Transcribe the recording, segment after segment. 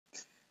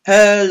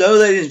Hello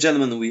ladies and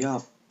gentlemen, we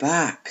are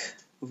back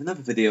with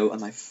another video on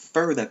my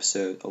third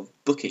episode of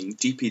booking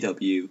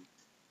GPW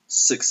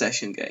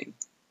Succession game.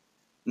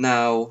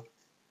 Now,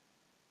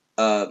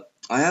 I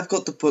have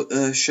got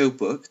the show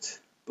booked,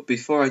 but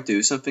before I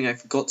do, something I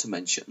forgot to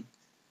mention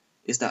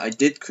is that I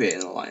did create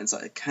an alliance.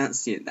 I can't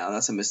see it now,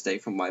 that's a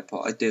mistake from my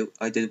part.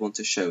 I did want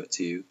to show it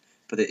to you,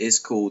 but it is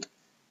called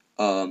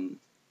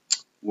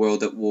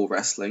World at War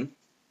Wrestling.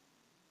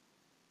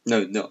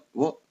 No,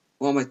 what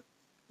am I,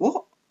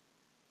 what?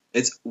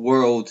 It's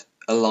World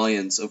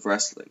Alliance of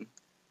Wrestling.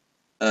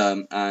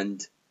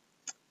 And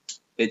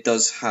it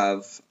does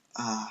have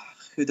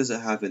who does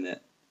it have in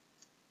it?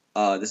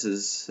 This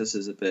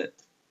is a bit.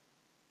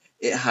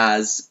 It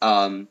has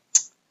Pro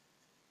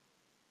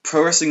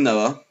Wrestling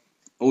Noah,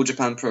 All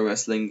Japan Pro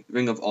Wrestling,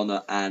 Ring of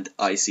Honor, and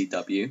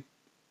ICW.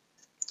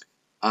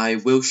 I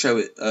will show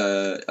it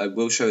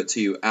to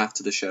you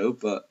after the show,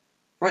 but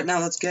right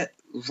now let's get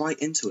right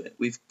into it.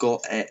 We've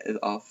got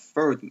our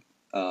third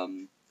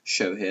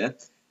show here,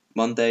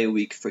 Monday,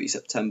 week 3,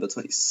 September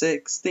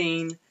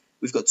 2016.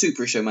 We've got 2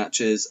 pre-show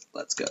matches.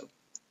 Let's go.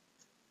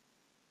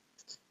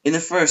 In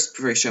the first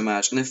pre-show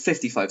match, in a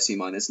 55C-,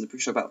 in the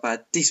pre-show bout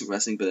had decent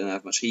wrestling but didn't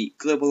have much heat,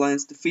 Global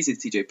Alliance defeated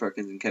TJ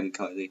Perkins and Kevin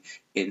Kiley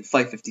in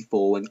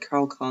 554 when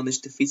Carl Carnage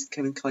defeated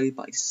Kevin Kiley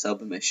by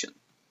submission.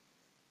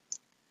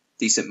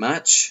 Decent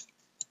match.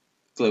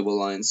 Global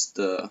Alliance,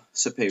 the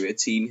superior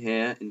team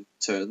here in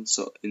terms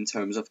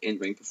of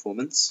in-ring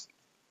performance.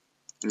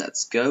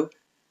 Let's go.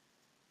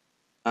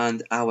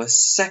 And our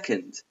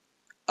second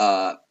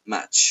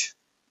match,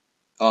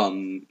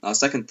 our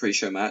second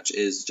pre-show match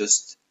is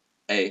just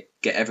a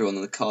get everyone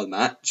on the card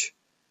match.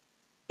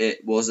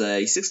 It was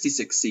a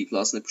 66C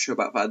plus, and the pre-show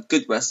bout had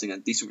good wrestling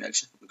and decent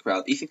reaction from the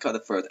crowd. Ethan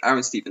Carter III,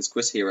 Aaron Stevens,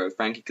 Chris Hero,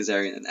 Frankie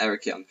Kazarian, and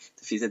Eric Young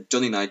defeated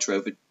Johnny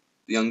Nitro, the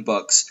Young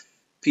Bucks,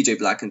 PJ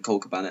Black, and Cole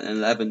Cabana in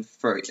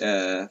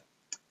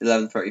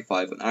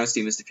 11:35 when Aaron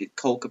Stevens defeated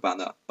Cole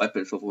Cabana by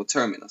pinfall for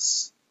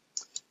Terminus.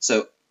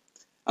 So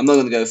I'm not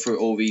going to go through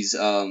all these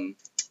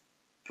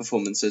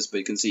performances, but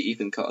you can see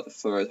Ethan Carter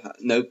III.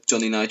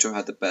 Johnny Nitro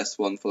had the best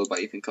one, followed by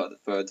Ethan Carter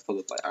III,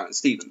 followed by Aaron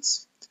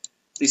Stevens.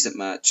 Decent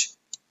match.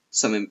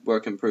 Some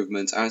work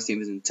improvements. Aaron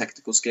Stevens in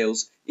technical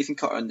skills, Ethan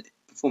Carter in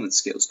performance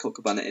skills, Cole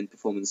Cabana in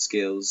performance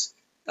skills,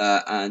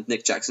 and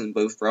Nick Jackson in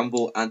both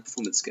rumble and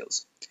performance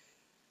skills.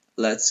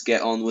 Let's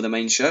get on with the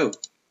main show.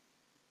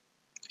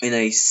 In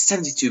a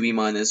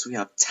 72B-, we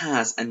have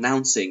Taz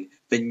announcing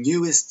the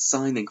newest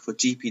signing for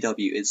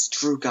GPW is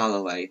Drew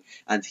Galloway,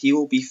 and he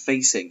will be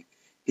facing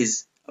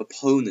his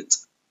opponent,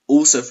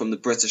 also from the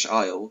British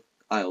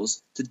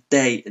Isles,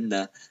 today in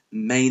the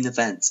main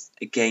event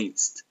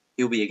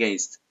he'll be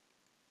against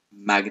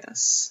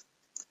Magnus.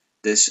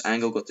 This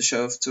angle got the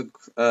show off to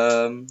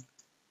a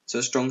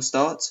strong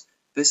start.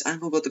 This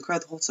angle got the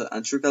crowd hotter,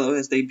 and Drew Galloway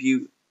has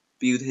debuted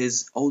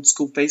his old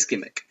school face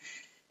gimmick.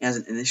 It has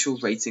an initial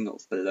rating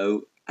of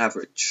below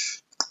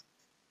average.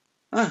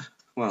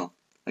 Well,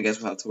 I guess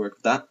we'll have to work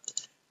with that.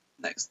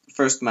 Next,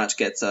 first match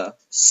gets a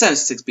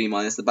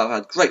 76B-. The bout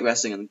had great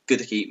wrestling and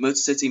good heat. Motor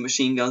City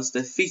Machine Guns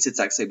defeated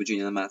Zack Sabre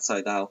Jr. and Matt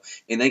Sydal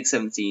in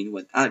 8:17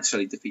 when Alex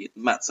Shelley defeated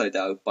Matt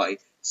Sydal by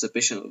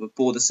submission of a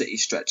Border City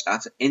stretch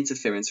after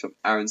interference from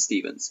Aaron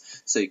Stevens.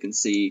 So you can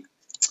see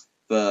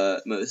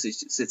the Motor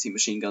City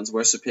Machine Guns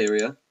were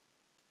superior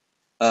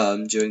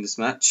during this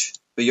match.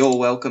 But You're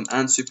Welcome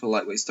and Super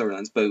Lightweight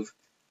storylines both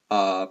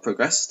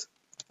progressed.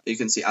 You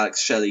can see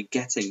Alex Shelley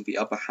getting the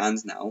upper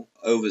hand now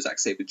over Zack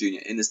Sabre Jr.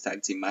 in this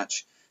tag team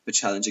match. The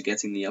challenger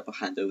getting the upper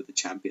hand over the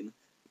champion.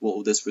 What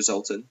will this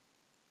result in?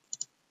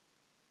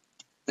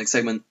 Next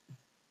segment,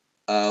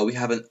 we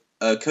have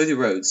Cody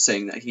Rhodes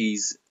saying that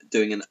he's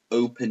doing an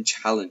open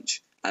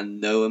challenge,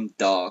 and Noam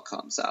Dar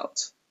comes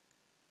out.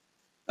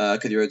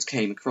 Cody Rhodes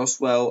came across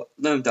well.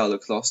 Noam Dar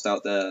looked lost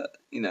out there.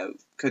 You know,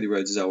 Cody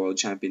Rhodes is our world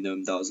champion.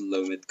 Noam Dar is a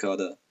low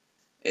mid-carder.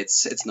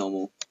 It's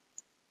normal.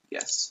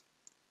 Yes.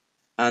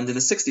 And in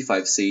a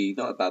 65C,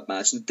 not a bad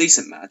match, a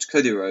decent match,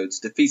 Cody Rhodes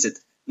defeated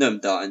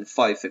Noam Dar in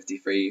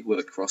 5:53 with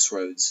a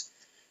crossroads.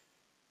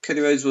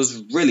 Cody Rhodes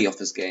was really off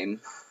his game.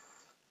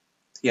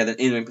 He had an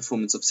in-ring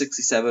performance of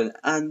 67,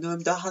 and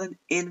Noam Dar had an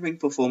in-ring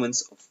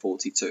performance of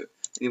 42.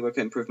 Any work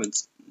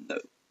improvements? No.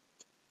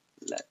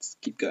 Let's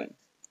keep going.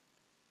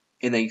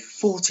 In a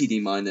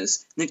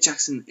 40D-, Nick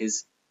Jackson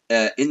is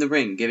in the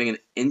ring giving an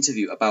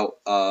interview about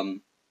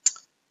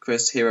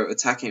Chris Hero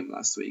attacking him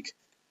last week.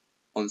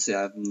 Honestly,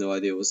 I have no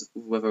idea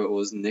whether it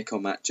was Nick or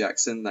Matt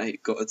Jackson that he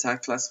got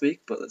attacked last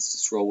week, but let's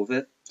just roll with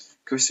it.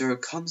 Chris Hero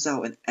comes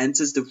out and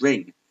enters the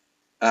ring.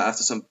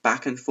 After some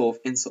back and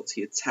forth insults,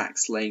 he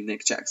attacks, laying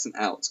Nick Jackson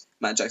out.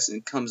 Matt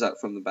Jackson comes out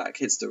from the back,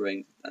 hits the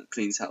ring, and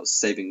cleans house,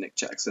 saving Nick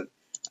Jackson.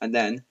 And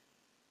then,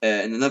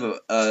 in another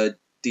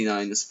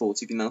D9 is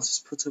 40, the announcers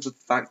put over the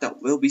fact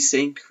that we'll be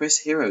seeing Chris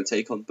Hero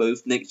take on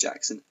both Nick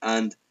Jackson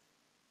and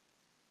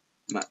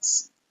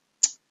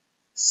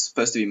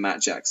supposed to be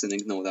Matt Jackson,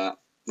 ignore that.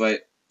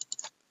 Wait.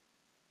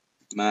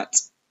 Matt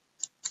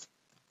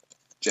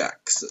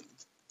Jackson.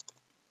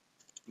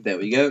 There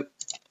we go.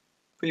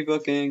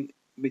 Pre-booking.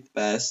 Be the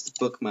best.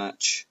 Book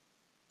match.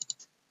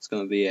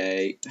 going to be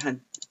a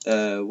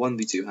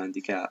 1v2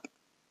 handicap.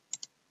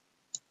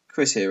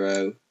 Chris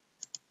Hero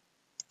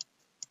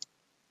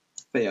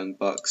for Young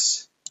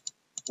Bucks.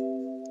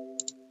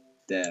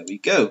 There we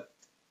go.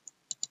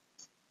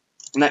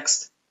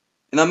 Next,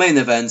 in our main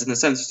event, in the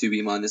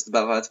 72B-, the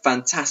battle had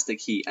fantastic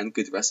heat and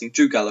good wrestling.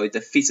 Drew Galloway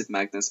defeated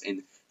Magnus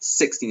in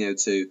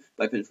 1602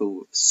 by pinfall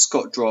with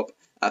Scott Drop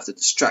after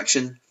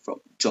distraction from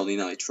Johnny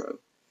Nitro.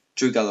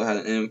 Drew Galloway had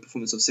an in-ring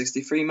performance of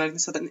 63,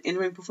 Magnus had an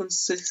in-ring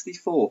performance of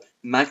 64.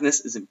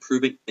 Magnus is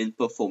improving in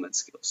performance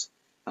skills.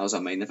 That was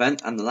our main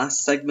event, and the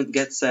last segment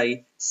gets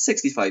a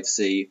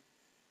 65C.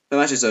 The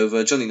match is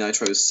over, Johnny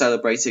Nitro is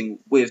celebrating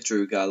with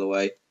Drew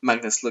Galloway.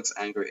 Magnus looks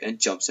angry and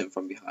jumps him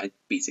from behind,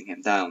 beating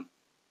him down.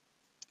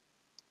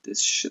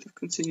 This should have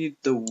continued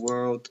the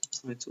world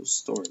title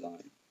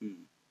storyline.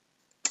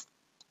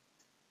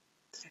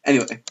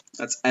 Anyway,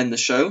 let's end the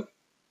show.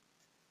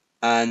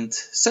 And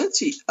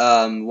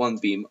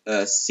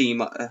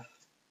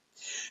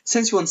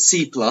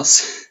 71C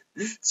plus,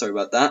 sorry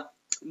about that,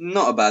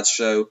 not a bad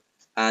show,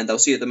 and I'll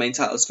see you at the main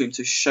title screen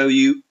to show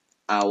you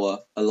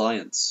our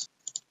alliance.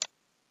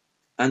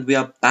 And we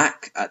are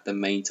back at the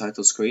main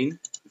title screen.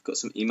 We've got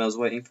some emails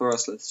waiting for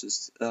us. Let's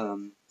just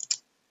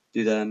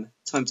do them.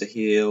 Time to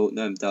heal.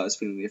 Noam Dar is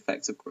feeling the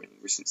effects of growing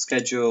recent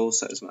schedule.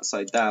 So is Matt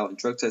Sydal, and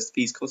drug test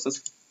fees cost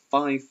us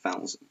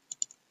 5,000.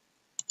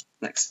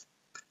 Next,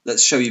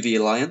 let's show you the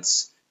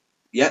alliance.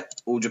 Yep,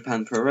 All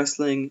Japan Pro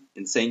Wrestling,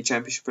 Insane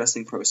Championship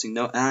Wrestling, Pro Wrestling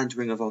No, and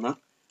Ring of Honor.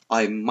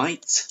 I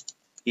might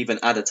even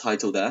add a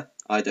title there.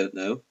 I don't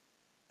know.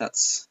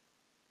 That's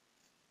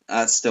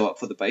still up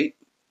for debate.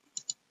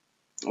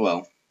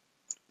 Well,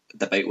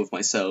 debate with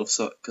myself,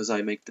 so because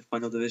I make the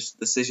final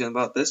decision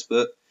about this,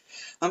 but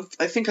I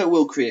think I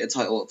will create a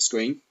title off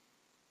screen.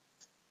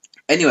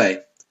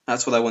 Anyway,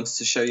 that's what I wanted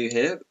to show you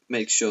here.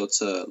 Make sure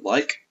to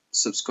like,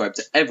 subscribe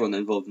to everyone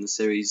involved in the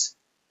series.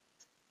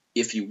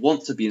 If you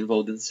want to be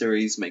involved in the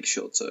series, make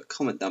sure to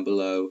comment down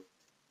below,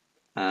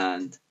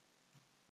 and